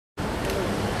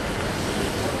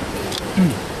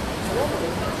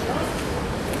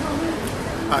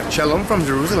Shalom from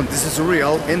Jerusalem. This is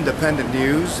Real Independent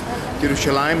News,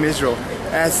 Jerusalem, Israel.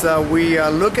 As we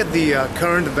look at the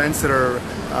current events that are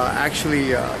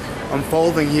actually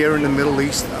unfolding here in the Middle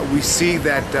East, we see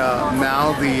that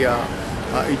now the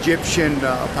Egyptian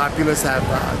populace have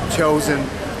chosen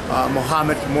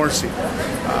Mohammed Morsi.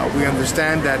 We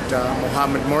understand that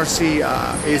Mohammed Morsi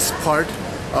is part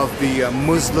of the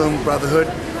Muslim Brotherhood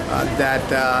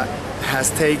that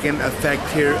has taken effect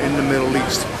here in the Middle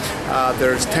East.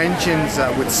 There's tensions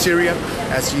with Syria.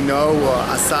 As you know,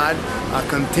 Assad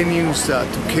continues to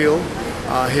kill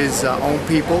his own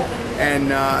people,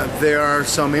 and there are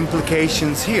some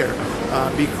implications here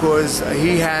because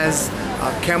he has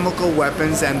chemical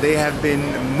weapons, and they have been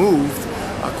moved.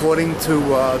 According to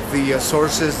the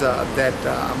sources that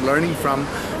I'm learning from,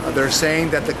 they're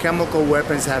saying that the chemical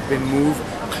weapons have been moved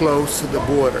close to the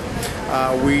border.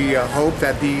 We hope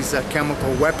that these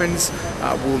chemical weapons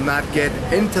will not get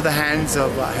into the hands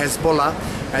of Hezbollah.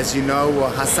 As you know,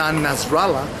 Hassan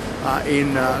Nasrallah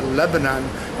in Lebanon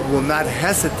will not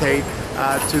hesitate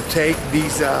to take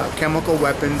these chemical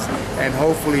weapons, and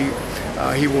hopefully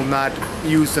he will not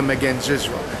use them against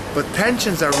Israel. But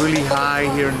tensions are really high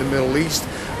here in the Middle East.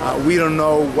 We don't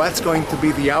know what's going to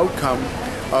be the outcome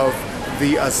of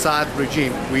the Assad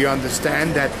regime. We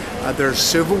understand that there's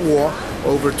civil war.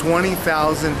 Over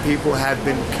 20,000 people have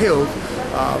been killed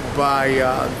by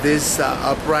this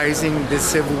uprising, this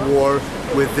civil war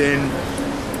within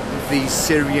the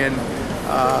Syrian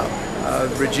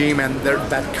regime and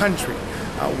that country.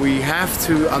 We have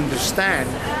to understand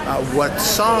what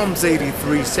Psalms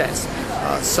 83 says.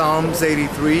 Psalms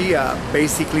 83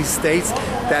 basically states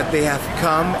that they have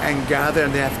come and gathered,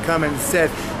 and they have come and said,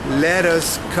 let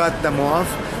us cut them off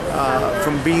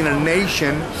from being a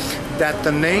nation, that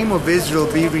the name of Israel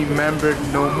be remembered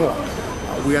no more.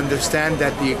 We understand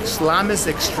that the Islamist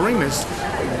extremists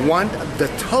want the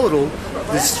total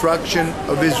destruction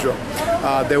of Israel.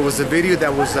 There was a video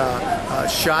that was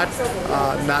shot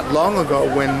not long ago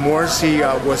when Morsi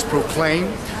was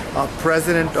proclaimed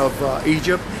president of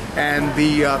Egypt, and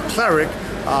the cleric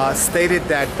stated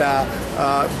that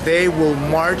they will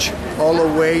march all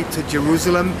the way to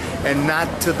Jerusalem and not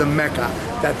to the Mecca,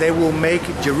 that they will make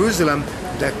Jerusalem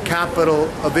the capital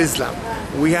of Islam.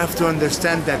 We have to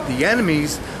understand that the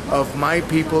enemies of my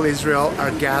people Israel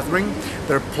are gathering.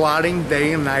 They're plotting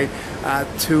day and night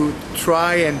to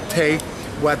try and take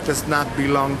what does not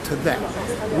belong to them.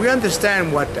 We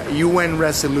understand what UN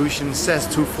resolution says,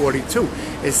 242.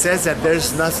 It says that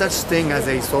there's no such thing as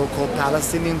a so-called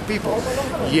Palestinian people.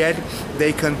 Yet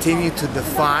they continue to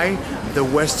defy the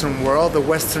Western world, the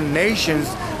Western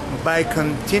nations, by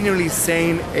continually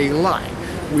saying a lie.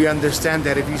 We understand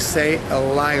that if you say a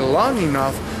lie long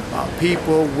enough,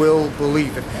 people will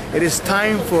believe it. It is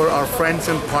time for our friends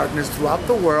and partners throughout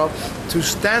the world to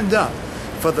stand up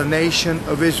for the nation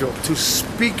of Israel, to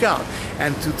speak out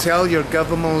and to tell your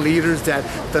government leaders that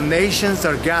the nations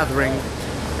are gathering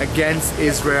against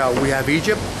Israel. We have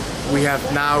Egypt, we have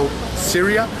now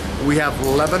Syria, we have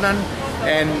Lebanon,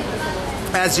 and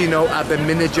as you know,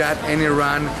 Ahmadinejad and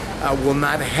Iran will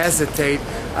not hesitate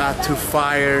to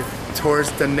fire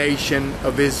towards the nation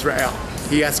of Israel.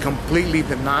 He has completely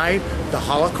denied the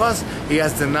Holocaust. He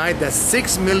has denied that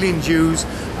 6 million Jews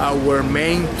were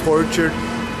maimed, tortured,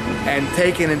 and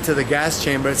taken into the gas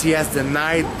chambers. He has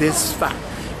denied this fact.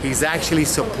 He's actually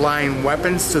supplying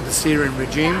weapons to the Syrian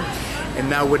regime, and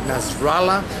now with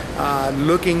Nasrallah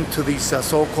looking to these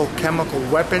so-called chemical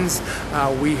weapons,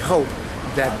 we hope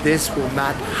that this will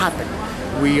not happen.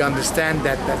 We understand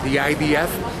that the IDF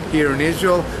here in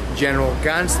Israel, General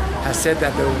Gantz, has said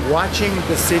that they're watching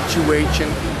the situation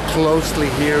closely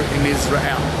here in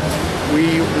Israel.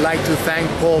 We would like to thank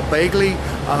Paul Begley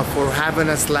for having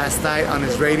us last night on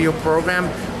his radio program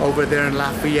over there in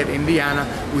Lafayette, Indiana.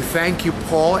 We thank you,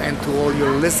 Paul, and to all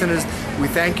your listeners. We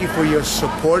thank you for your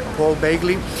support, Paul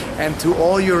Begley, and to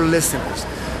all your listeners.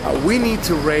 We need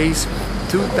to raise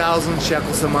 2,000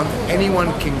 shekels a month.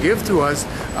 Anyone can give to us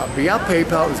via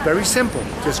PayPal. It's very simple.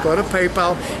 Just go to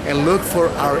PayPal and look for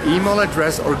our email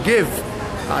address, or give.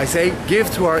 I say give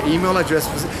to our email address,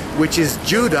 which is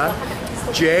Judah,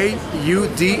 Judah,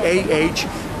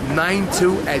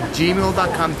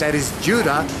 92@gmail.com. That is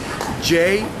Judah,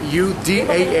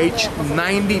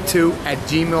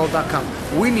 Judah92@gmail.com.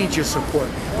 We need your support.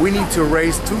 We need to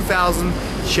raise 2,000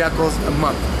 shekels a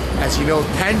month. As you know,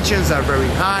 tensions are very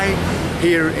high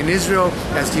here in Israel.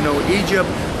 As you know, Egypt,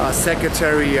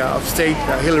 Secretary of State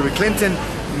Hillary Clinton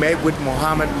met with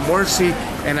Mohammed Morsi,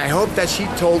 and I hope that she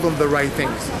told them the right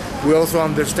things. We also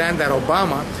understand that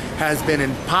Obama has been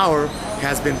in power,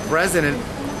 has been president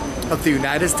of the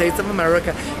United States of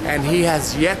America, and he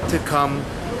has yet to come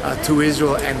to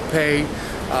Israel and pay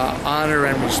honor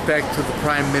and respect to the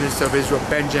Prime Minister of Israel,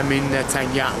 Benjamin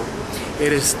Netanyahu.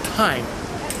 It is time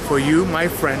for you, my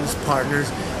friends, partners,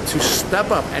 to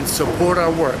step up and support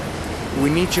our work. We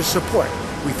need your support.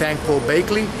 We thank Paul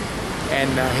Bakley and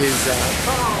his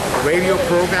radio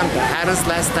program that had us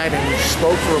last night, and we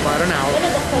spoke for about an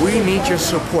hour. We need your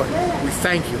support. We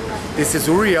thank you. This is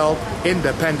Uriel,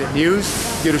 Independent News,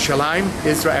 Yerushalayim,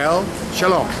 Israel.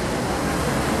 Shalom.